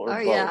virtual or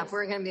both? Yeah,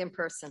 we're going to be in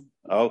person.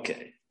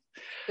 Okay.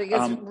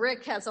 Because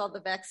Rick has all the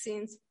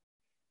vaccines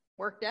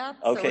worked out.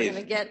 So we're going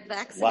to get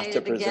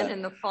vaccinated again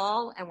in the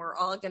fall, and we're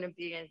all going to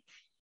be in.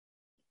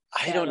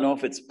 I don't know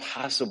if it's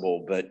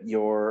possible, but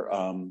your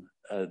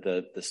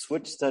the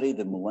switch study,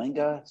 the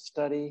Malenga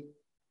study,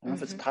 I don't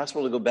know if it's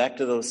possible to go back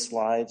to those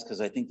slides,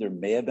 because I think there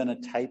may have been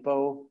a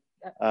typo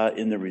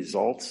in the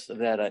results of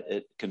that.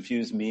 It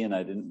confused me, and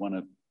I didn't want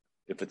to,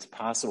 if it's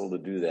possible to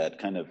do that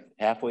kind of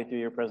halfway through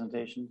your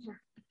presentation.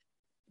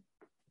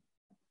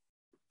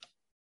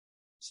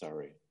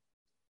 Sorry.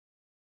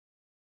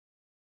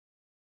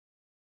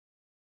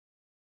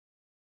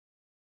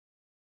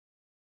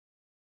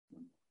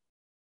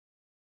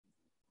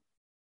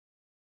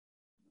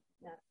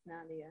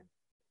 Nadia.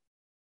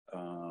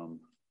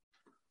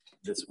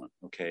 This one,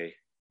 okay.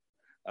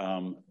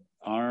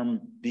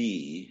 Arm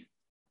B,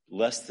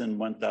 less than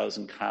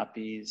 1,000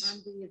 copies.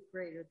 Arm B is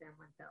greater than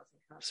 1,000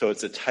 copies. So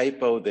it's a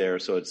typo there.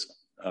 So it's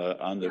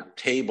on the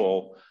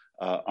table.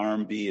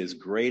 Arm B is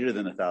greater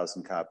than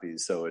 1,000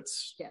 copies. So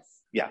it's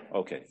yeah,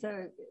 okay.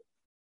 So,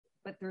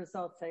 but the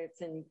results say it's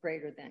in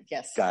greater than.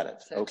 Yes. Got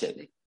it. So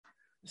okay.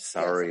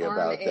 Sorry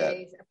about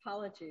that.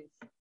 Apologies.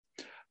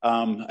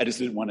 I just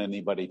didn't want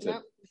anybody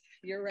to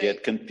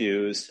get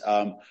confused.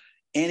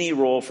 Any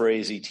role for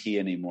AZT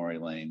anymore,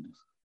 Elaine?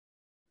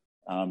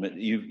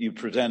 You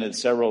presented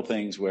several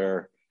things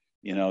where,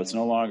 it's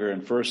no longer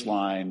in first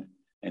line,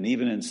 and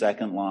even in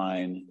second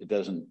line, it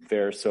doesn't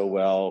fare so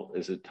well.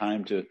 Is it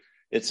time to,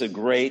 it's a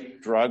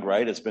great drug,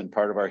 right? It's been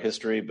part of our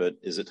history, but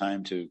is it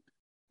time to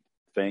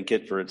thank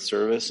it for its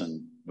service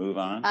and move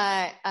on?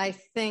 I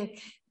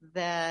think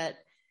that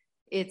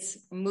it's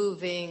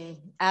moving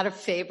out of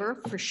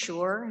favor for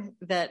sure,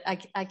 that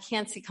I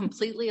can't see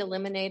completely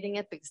eliminating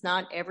it, because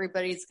not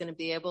everybody's going to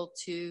be able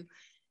to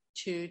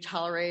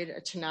tolerate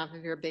a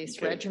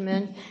tenofovir-based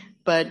regimen.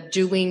 But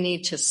do we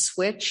need to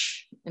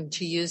switch and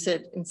to use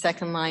it in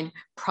second line?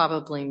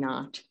 Probably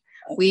not.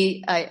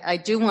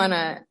 I do want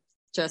to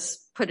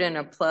just put in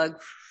a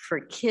plug for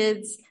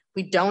kids.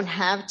 We don't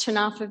have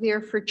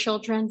tenofovir for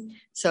children,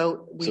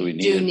 so we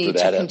do need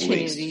to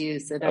continue to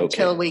use it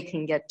until we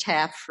can get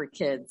TAF for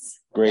kids.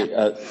 Great.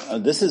 Yeah.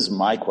 This is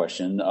my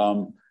question.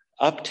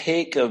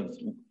 Uptake of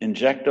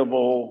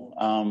injectable,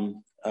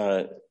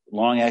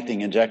 long-acting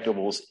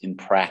injectables in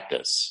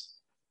practice.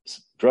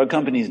 Drug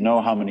companies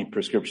know how many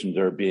prescriptions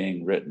are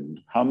being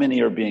written. How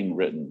many are being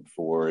written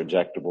for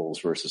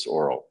injectables versus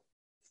oral?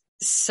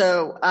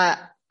 So I'm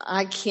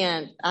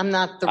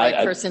not the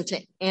right person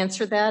to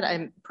answer that.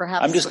 I'm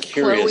just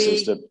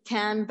curious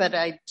CROI but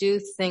I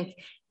do think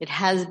it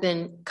has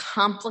been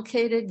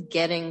complicated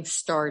getting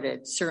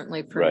started,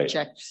 certainly for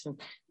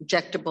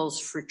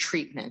injectables for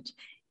treatment.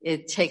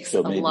 It takes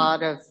a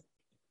lot of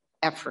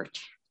effort.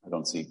 I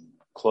don't see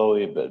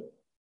Chloe, but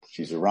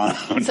she's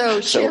around.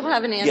 So she'll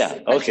have an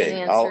answer. Yeah,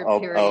 okay.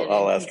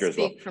 I'll ask her as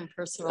well. Speak from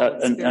personal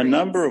experience. A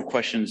number of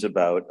questions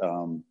about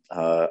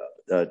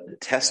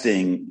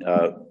testing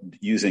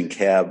using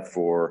CAB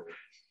for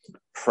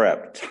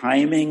PrEP.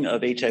 Timing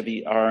of HIV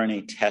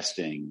RNA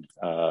testing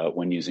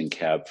when using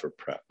CAB for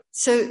PrEP.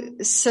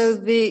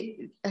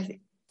 I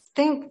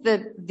think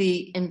that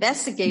the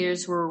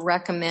investigators were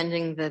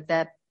recommending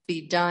that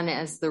be done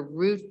as the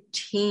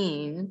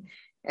routine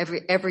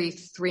every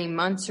 3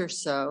 months or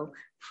so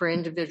for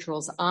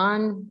individuals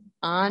on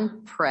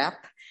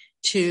PrEP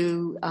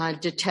to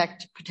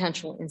detect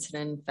potential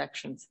incident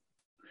infections.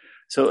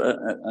 So,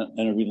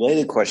 and a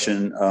related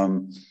question,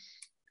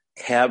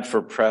 CAB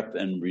for PrEP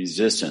and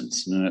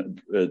resistance.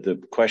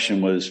 The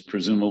question was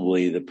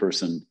presumably the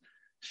person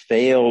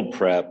failed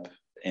PrEP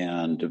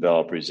and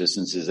developed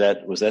resistance.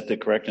 Was that the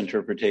correct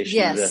interpretation?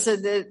 Yes. So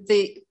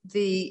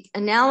the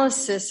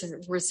analysis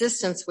of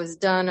resistance was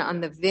done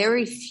on the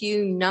very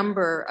few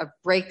number of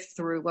what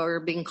are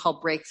being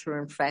called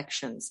breakthrough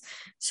infections.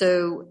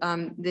 So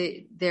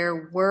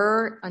there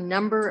were a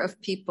number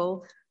of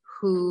people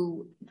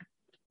who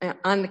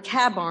on the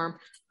CAB arm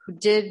who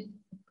did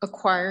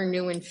acquire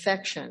new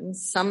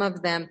infections. Some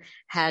of them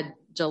had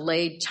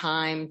delayed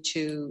time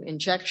to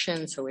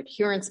injection, so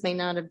adherence may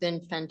not have been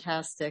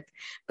fantastic,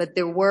 but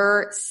there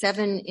were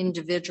 7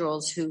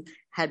 individuals who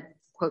had,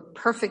 quote,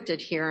 perfect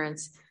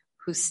adherence,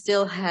 who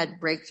still had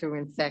breakthrough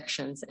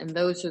infections, and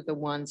those are the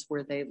ones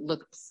where they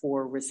looked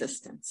for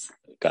resistance.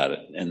 Got it.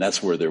 And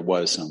that's where there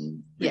was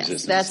some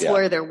resistance. Yes, that's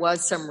where there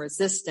was some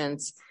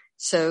resistance.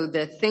 So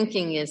the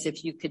thinking is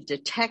if you could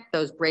detect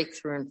those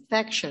breakthrough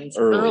infections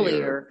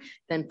earlier,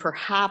 then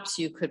perhaps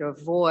you could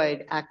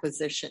avoid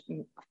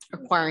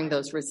acquiring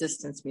those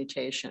resistance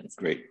mutations.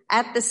 Great.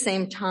 At the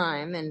same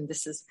time, and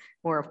this is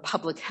more of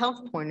public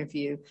health point of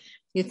view,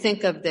 you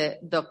think of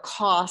the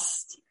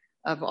cost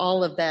of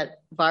all of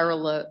that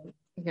viral,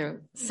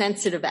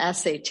 sensitive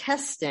assay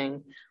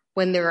testing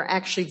when there are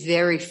actually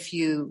very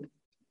few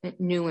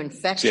new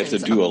infections. So you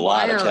have to do a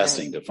lot of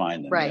testing to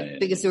find them. Right,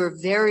 because there were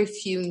very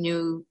few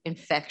new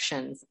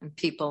infections in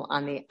people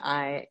on the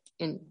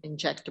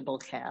injectable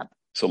CAB.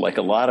 So like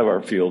a lot of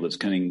our field, it's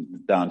coming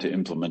down to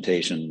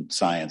implementation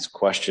science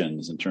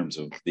questions in terms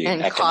of the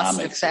and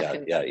economics.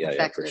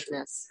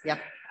 Effectiveness. Yeah.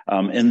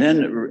 And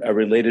then a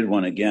related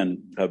one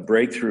again, a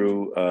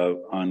breakthrough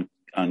on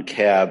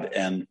CAB,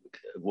 and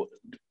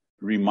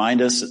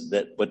remind us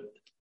that what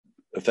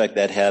effect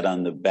that had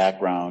on the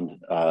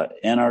background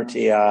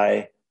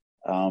NRTI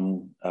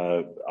arm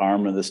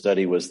of the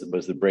study was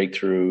the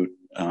breakthrough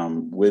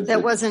with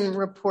that wasn't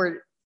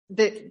reported.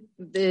 The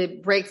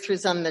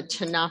breakthroughs on the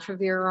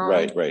tenofovir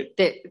arm. Right.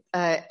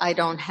 I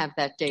don't have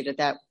that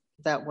data.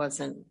 That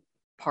wasn't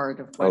part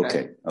of what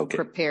I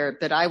prepared.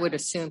 But I would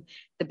assume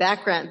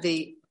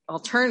the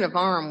alternative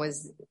arm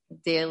was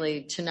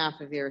daily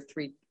tenofovir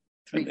 3.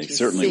 They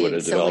certainly would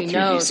have developed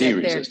 3DC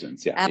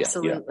resistance. Yeah,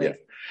 absolutely.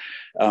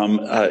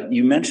 Yeah.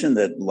 You mentioned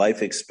that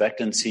life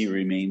expectancy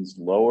remains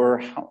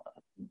lower.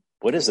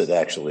 What is it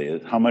actually?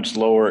 How much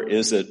lower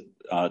is it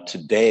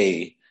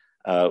today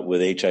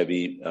with HIV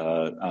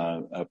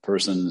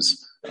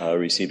persons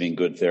receiving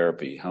good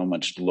therapy? How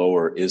much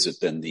lower is it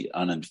than the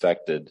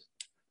uninfected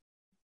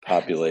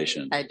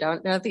population? I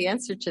don't know the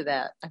answer to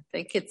that. I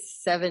think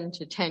it's 7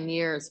 to 10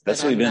 years.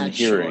 That's what we've been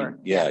hearing. Sure.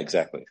 Yeah,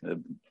 exactly.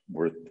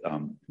 Worth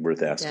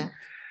asking.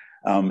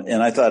 Yeah.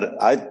 And I thought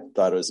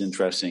it was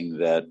interesting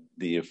that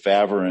the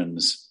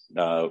efavirenz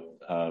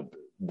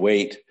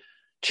weight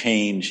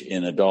change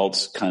in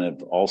adults kind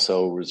of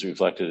also was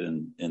reflected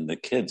in the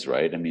kids,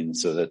 right? I mean,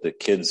 so that the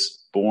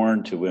kids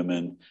born to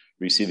women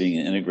receiving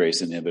an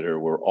integrase inhibitor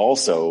were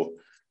also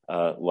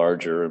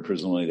larger, and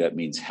presumably that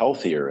means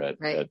healthier at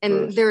birth.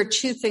 And there are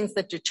 2 things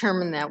that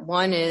determine that.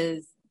 One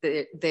is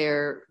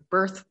their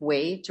birth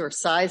weight or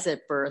size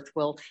at birth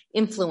will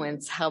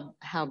influence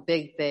how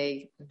big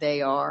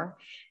they are.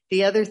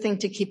 The other thing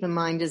to keep in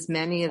mind is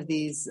many of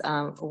these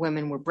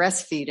women were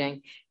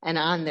breastfeeding and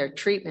on their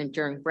treatment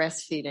during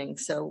breastfeeding.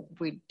 So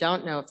we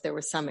don't know if there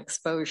was some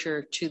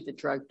exposure to the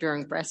drug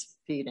during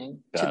breastfeeding.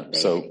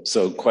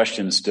 So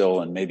questions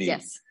still, and maybe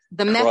yes,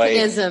 the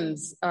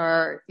mechanisms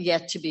are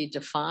yet to be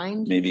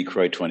defined. Maybe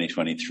CROI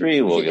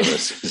 2023 will give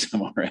us some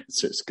more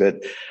answers.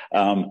 Good.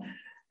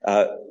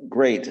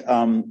 Great.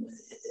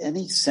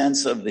 Any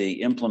sense of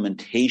the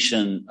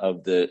implementation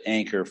of the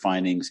anchor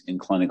findings in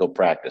clinical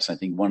practice? I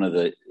think one of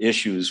the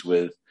issues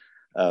with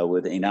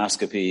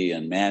anoscopy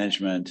and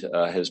management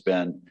has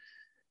been,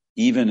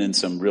 even in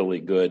some really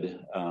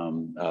good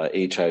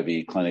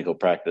HIV clinical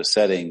practice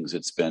settings,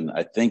 it's been,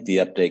 I think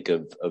the uptake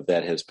of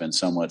that has been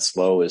somewhat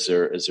slow. Is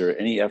there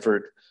any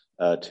effort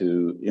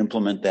to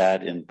implement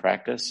that in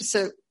practice?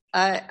 So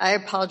I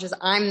apologize.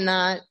 I'm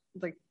not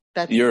like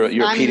that. You're a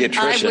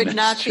pediatrician. I would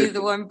not be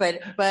the one,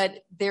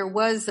 but there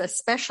was a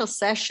special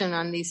session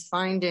on these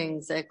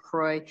findings at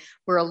CROI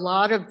where a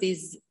lot of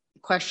these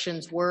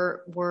questions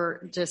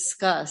were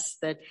discussed.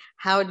 That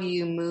how do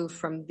you move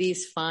from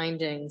these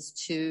findings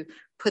to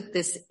put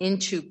this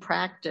into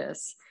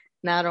practice,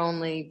 not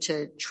only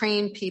to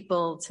train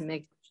people to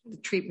make the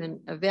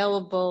treatment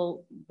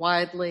available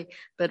widely,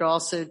 but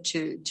also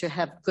to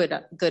have good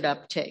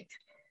uptake.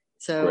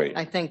 So great.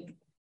 I think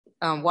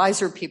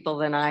wiser people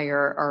than I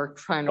are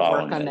trying to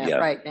work on that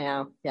right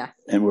now. Yeah.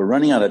 And we're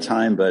running out of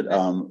time, but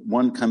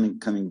one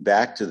coming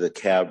back to the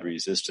CAB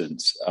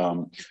resistance,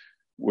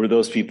 were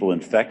those people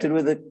infected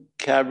with the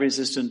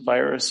CAB-resistant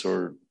virus,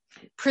 or?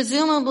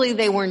 Presumably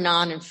they were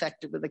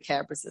non-infected with the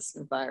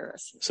CAB-resistant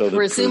virus. So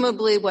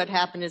presumably what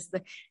happened is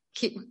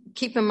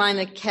keep in mind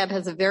that CAB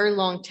has a very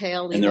long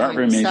tail. And there aren't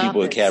very many people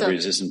with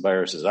CAB-resistant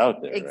viruses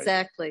out there.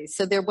 Exactly. Right?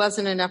 So there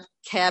wasn't enough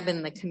CAB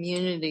in the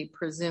community,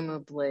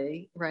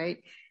 presumably,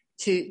 right,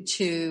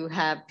 to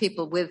have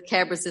people with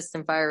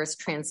CAB-resistant virus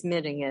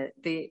transmitting it.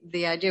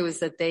 The idea was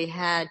that they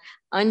had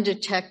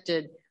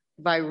undetected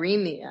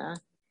viremia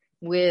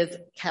with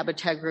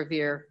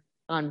cabotegravir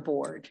on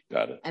board.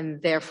 Got it.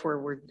 And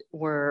therefore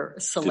were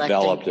selected.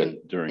 Developed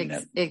it during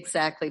that.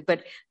 Exactly.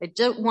 But I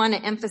do want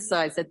to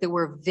emphasize that there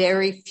were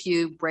very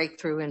few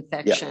breakthrough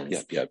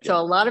infections. So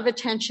a lot of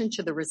attention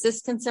to the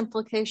resistance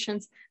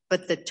implications,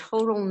 but the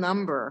total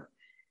number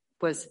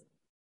was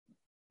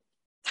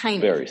tiny.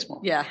 Very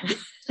small. Yeah.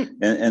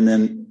 and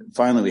then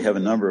finally, we have a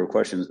number of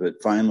questions,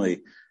 but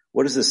finally,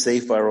 what is the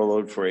safe viral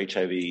load for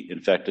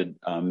HIV-infected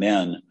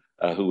men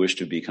who wish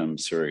to become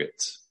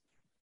surrogates?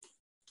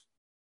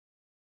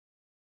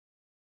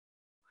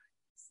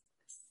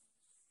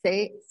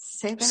 Say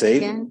that safe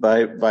again.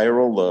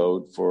 Viral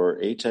load for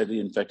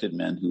HIV-infected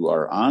men who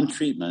are on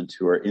treatment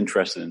who are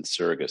interested in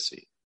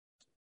surrogacy.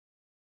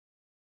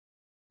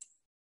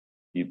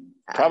 You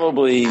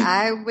probably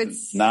I would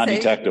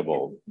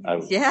non-detectable.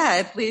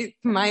 At least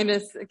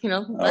minus,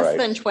 less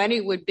than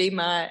 20 would be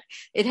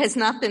it has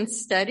not been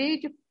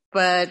studied,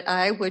 but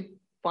I would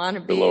want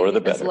to be the lower the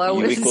better. As low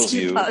U as equals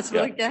you U.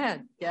 possibly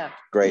can. Yeah.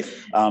 Great.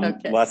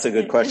 Okay. Lots of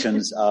good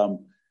questions.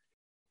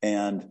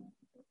 And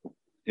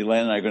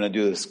Elaine and I are going to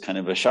do this kind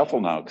of a shuffle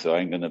now, so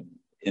I'm going to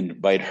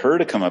invite her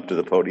to come up to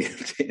the podium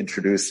to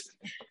introduce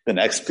the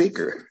next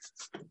speaker.